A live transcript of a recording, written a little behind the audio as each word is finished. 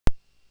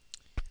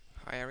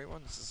Hi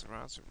everyone, this is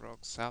Ransom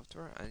Rogue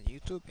Software on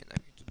YouTube, and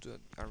I'm here to do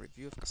a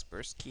review of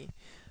Kaspersky.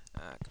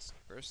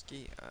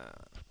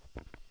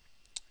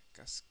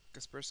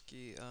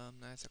 Kaspersky,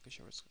 not exactly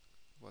sure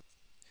what.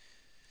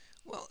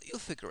 Well, you'll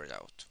figure it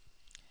out.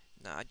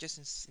 Now, I just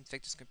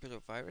infected this computer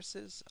with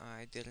viruses.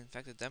 I did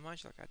infect the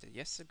damage like I did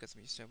yesterday because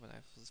yesterday when I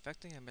was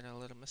infecting, I made a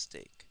little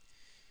mistake.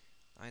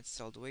 I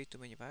installed way too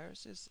many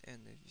viruses, and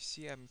if you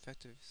see I'm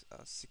infected with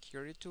a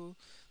security tool,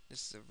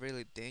 this is a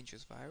really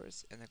dangerous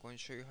virus, and I'm going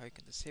to show you how you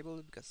can disable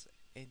it because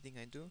anything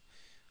I do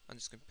on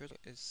this computer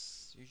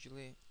is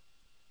usually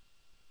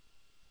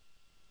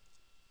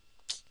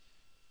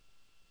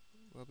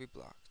will be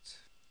blocked.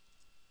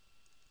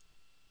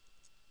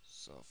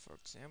 So for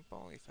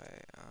example, if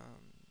I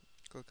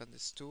click on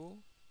this tool,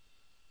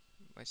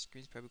 my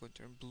screen is probably going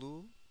to turn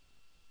blue.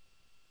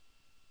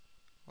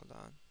 Hold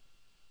on.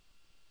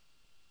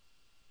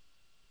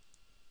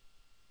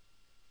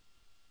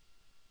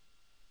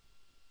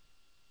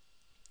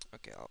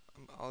 Okay,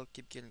 I'll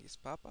keep getting these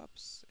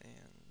pop-ups,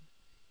 and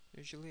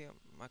usually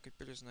my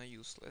computer is not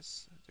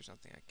useless. There's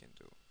nothing I can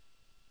do.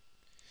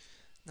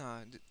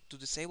 Now, to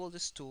disable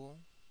this tool,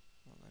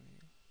 well, let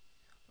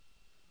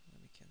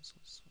me cancel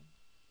this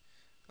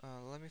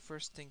one. Let me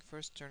first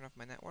turn off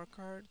my network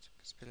card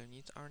because people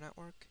need our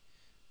network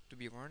to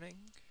be running.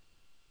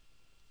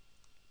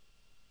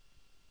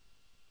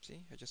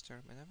 See, I just turned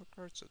off my network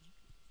card, so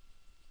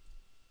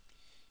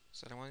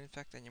I don't want to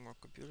infect any more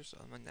computers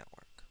on my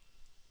network.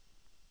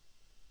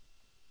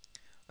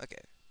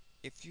 Okay,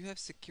 if you have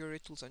security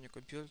tools on your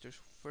computer, the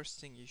first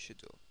thing you should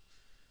do.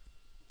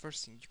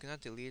 First thing, you cannot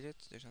delete it.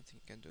 There's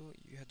nothing you can do.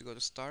 You have to go to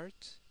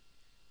Start.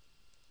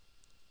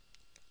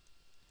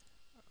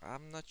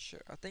 I'm not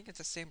sure. I think it's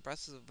the same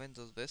process of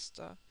Windows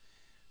Vista.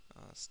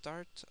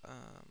 Start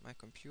my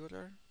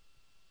computer.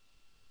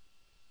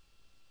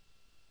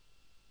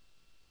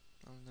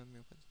 Let me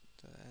open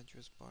the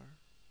address bar.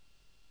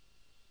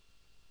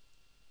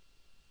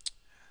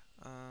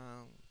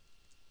 Um,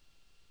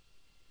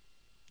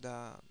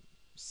 the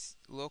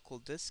local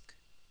disk.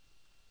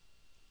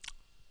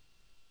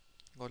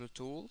 Go to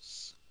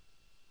Tools,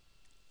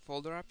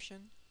 Folder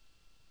option,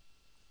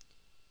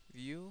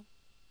 View,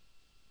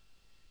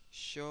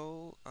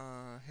 Show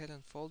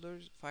hidden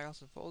folders,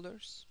 files and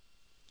folders,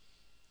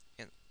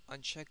 and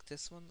uncheck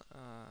this one.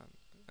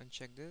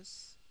 Uncheck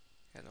this.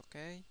 Hit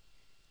OK.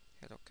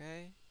 Hit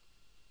OK.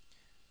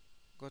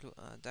 Go to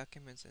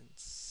Documents and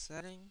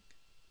Setting.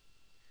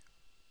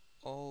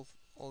 All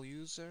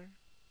user.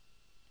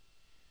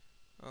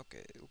 Okay,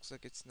 it looks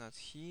like it's not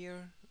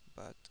here,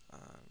 but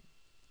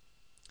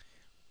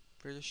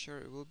pretty sure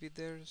it will be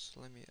there.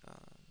 So let me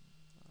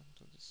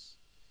undo this.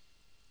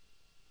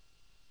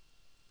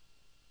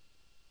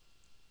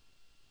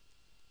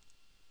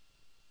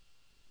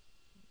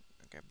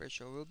 Okay, I'm pretty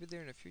sure it will be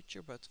there in the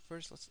future, but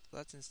first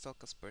let's install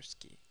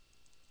Kaspersky.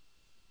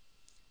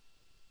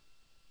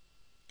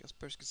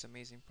 Kaspersky is an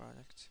amazing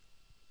product.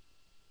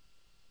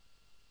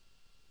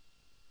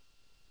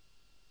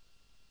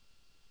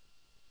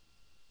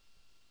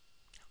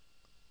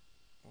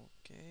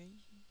 Okay.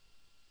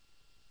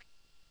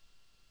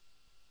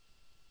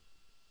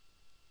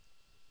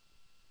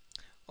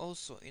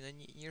 Also, in the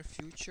near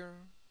future,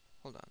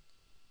 hold on.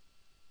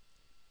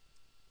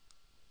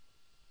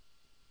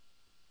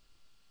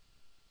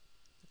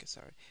 Okay,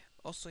 sorry.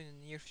 Also, in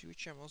the near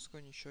future, I'm also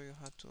going to show you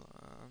how to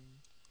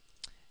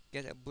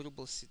get a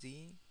bootable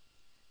CD.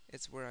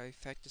 It's where I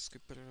infect this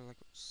computer like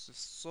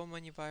so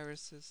many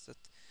viruses that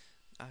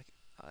I,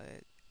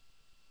 I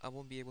I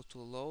won't be able to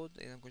load,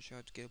 and I'm going to show you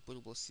how to get a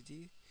bootable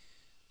CD.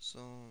 So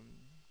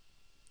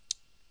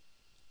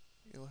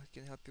it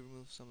can help you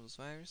remove some of those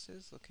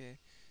viruses. Okay,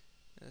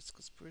 that's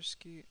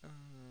Kaspersky.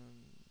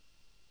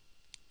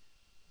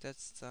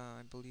 That's the,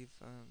 I believe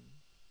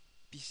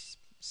PC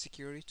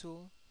security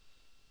tool.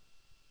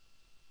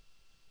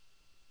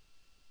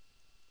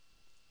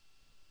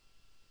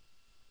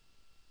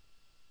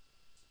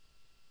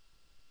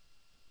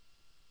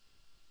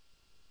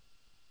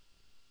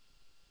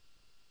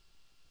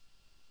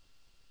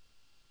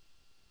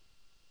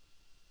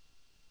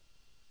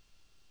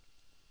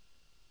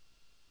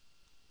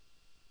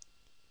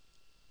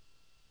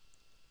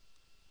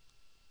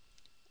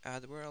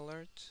 Adware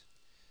alert.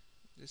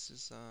 This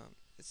is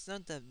it's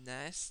not that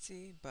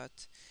nasty,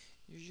 but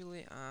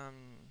usually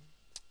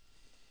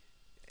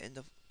and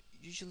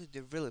usually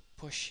they're really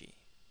pushy.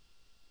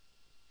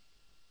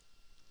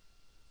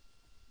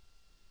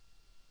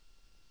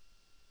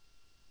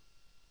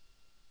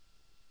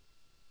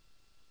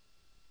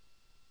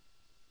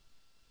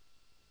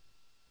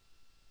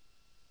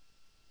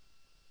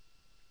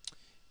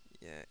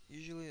 Yeah,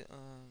 usually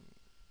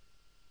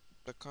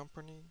the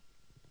company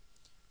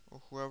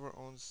or whoever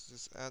owns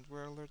this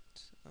adware alert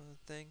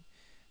thing,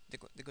 they're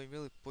going to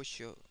really push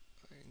you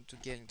into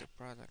getting the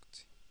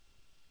product.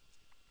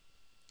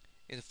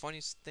 And the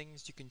funniest thing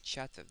is you can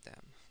chat with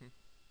them.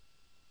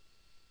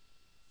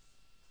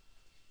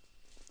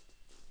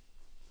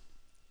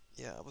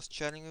 Yeah, I was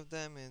chatting with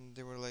them and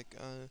they were like,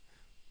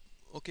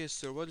 okay,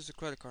 sir, what is your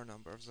credit card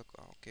number? I was like,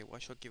 oh, okay, why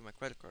should I give my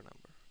credit card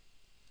number?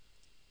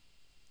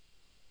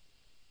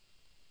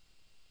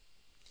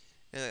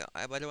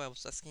 By the way, I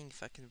was asking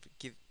if I can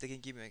give they can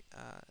give me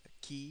a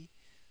key,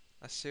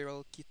 a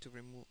serial key to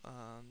remove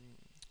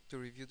to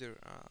review their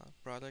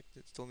product.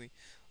 It told me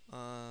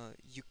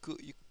you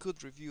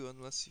could review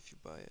unless if you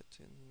buy it,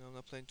 and I'm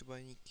not planning to buy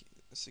any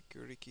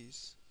security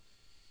keys.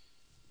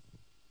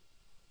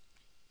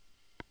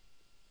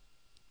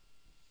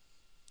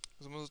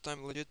 Because most of the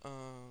time, legit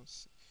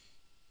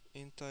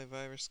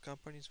antivirus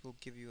companies will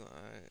give you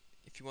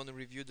if you want to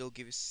review, they'll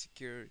give you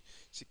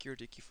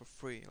security key for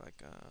free,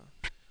 like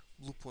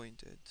Bluepoint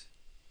did.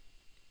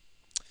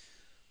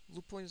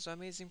 Bluepoint is an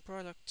amazing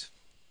product.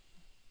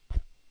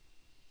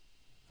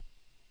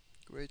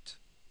 Great,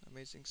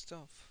 amazing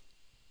stuff.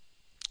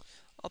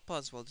 I'll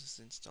pause while this is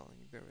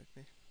installing. Bear with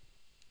me.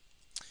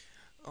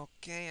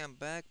 Okay, I'm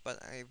back,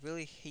 but I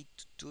really hate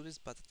to do this,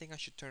 but I think I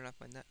should turn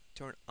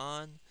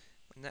on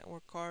my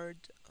network card.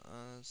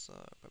 So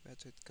I probably have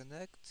to hit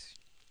connect.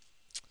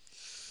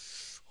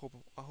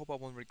 I hope I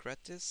won't regret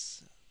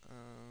this.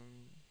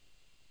 Um,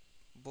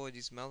 Boy,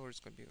 this malware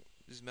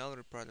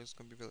product is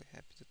gonna be really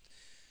happy that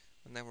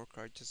my network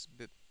card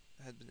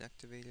had been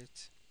activated.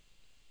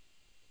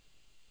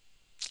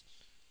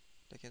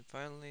 They can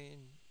finally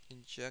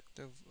inject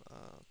the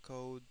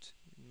code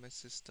in my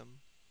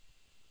system.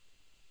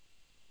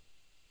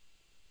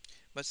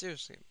 But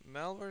seriously,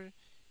 malware,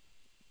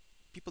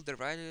 people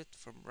derived it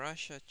from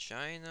Russia,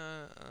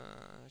 China.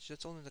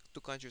 That's only the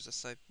two countries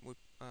aside with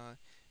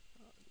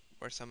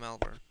where some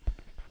malware.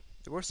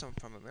 There were some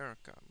from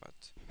America, but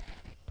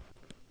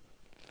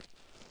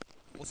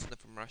most of them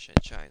from Russia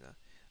and China.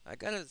 I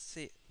gotta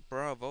say,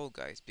 bravo,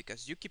 guys,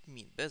 because you keep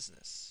me in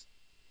business.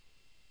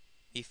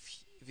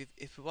 If it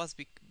if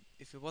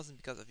it wasn't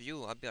because of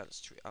you, I'd be on the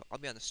street. I'll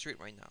be on the street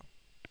right now.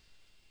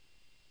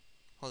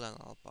 Hold on,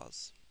 I'll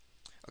pause.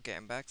 Okay,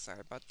 I'm back. Sorry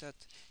about that.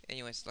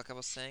 Anyways, like I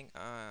was saying,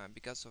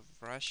 because of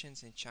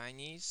Russians and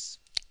Chinese,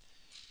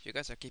 you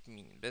guys are keeping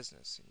me in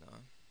business.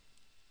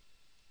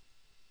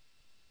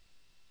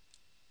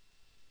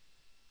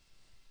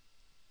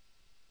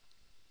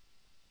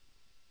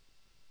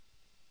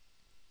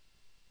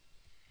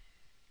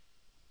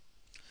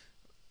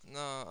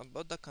 No,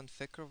 about the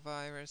configure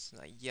virus.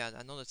 Yeah,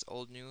 I know that's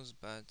old news,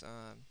 but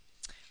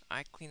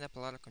I cleaned up a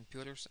lot of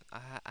computers.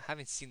 I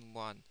haven't seen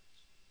one.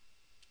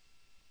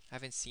 I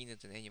haven't seen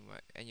it in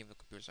any of the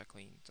computers I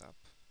cleaned up.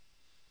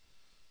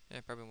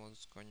 Yeah, probably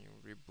was going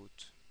to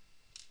reboot.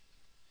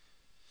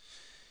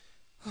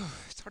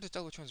 It's hard to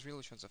tell which one's real,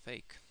 which one's a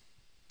fake.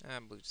 I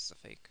believe this is a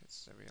fake.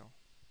 It's a real.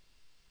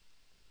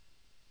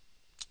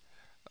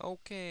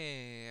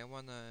 Okay, I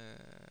want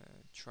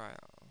a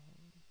trial.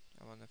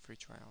 I want a free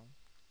trial.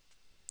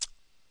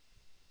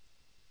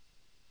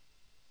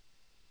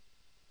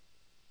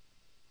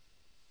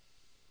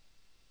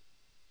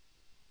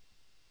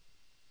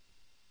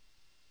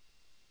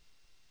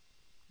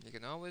 You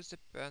can always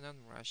depend on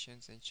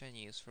Russians and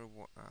Chinese for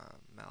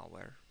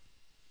malware.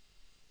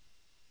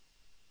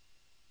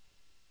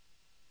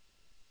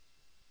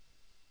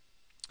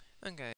 Okay.